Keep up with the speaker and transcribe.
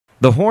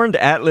The Horned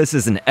Atlas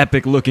is an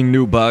epic-looking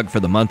new bug for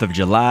the month of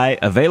July,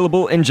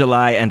 available in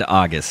July and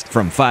August,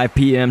 from 5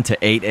 p.m. to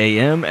 8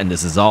 a.m., and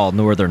this is all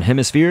Northern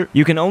Hemisphere.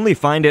 You can only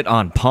find it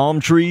on palm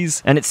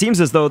trees, and it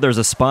seems as though there's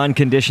a spawn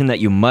condition that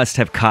you must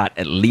have caught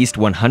at least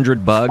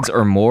 100 bugs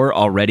or more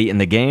already in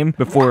the game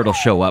before it'll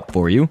show up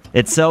for you.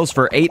 It sells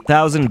for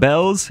 8,000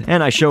 bells,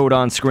 and I showed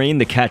on screen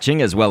the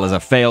catching as well as a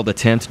failed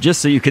attempt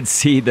just so you could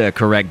see the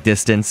correct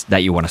distance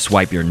that you want to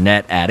swipe your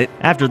net at it.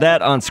 After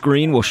that, on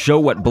screen we'll show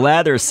what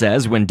Blather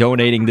says when donating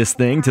this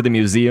thing to the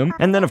museum,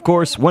 and then of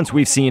course, once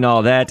we've seen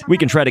all that, we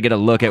can try to get a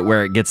look at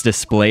where it gets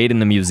displayed in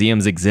the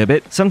museum's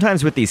exhibit.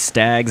 Sometimes with these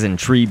stags and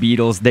tree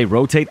beetles, they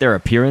rotate their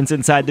appearance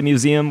inside the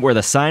museum where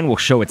the sign will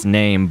show its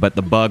name, but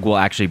the bug will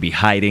actually be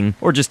hiding,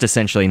 or just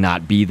essentially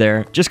not be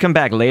there. Just come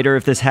back later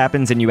if this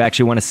happens and you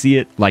actually want to see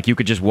it, like you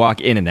could just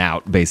walk in and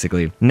out,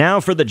 basically. Now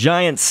for the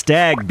giant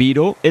stag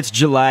beetle, it's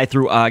July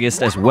through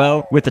August as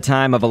well, with the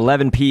time of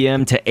 11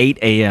 p.m. to 8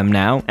 a.m.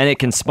 now, and it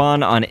can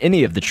spawn on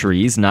any of the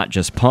trees, not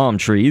just palm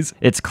trees.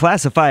 It's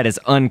classified as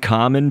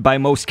uncommon by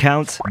most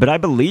counts, but I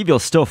believe you'll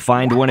still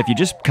find one if you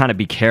just kind of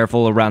be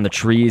careful around the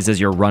trees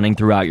as you're running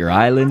throughout your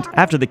island.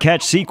 After the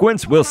catch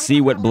sequence, we'll see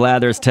what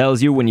Blathers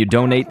tells you when you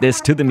donate this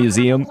to the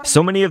museum.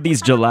 So many of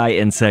these July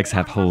insects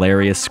have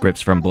hilarious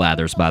scripts from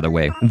Blathers, by the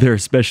way. They're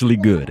especially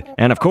good.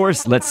 And of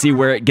course, let's see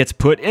where it gets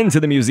put into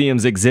the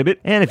museum's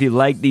exhibit. And if you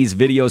like these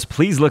videos,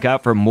 please look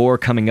out for more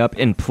coming up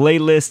in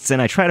playlists,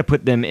 and I try to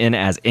put them in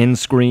as end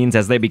screens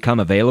as they become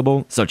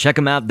available. So check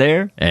them out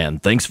there,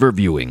 and thanks for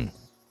viewing.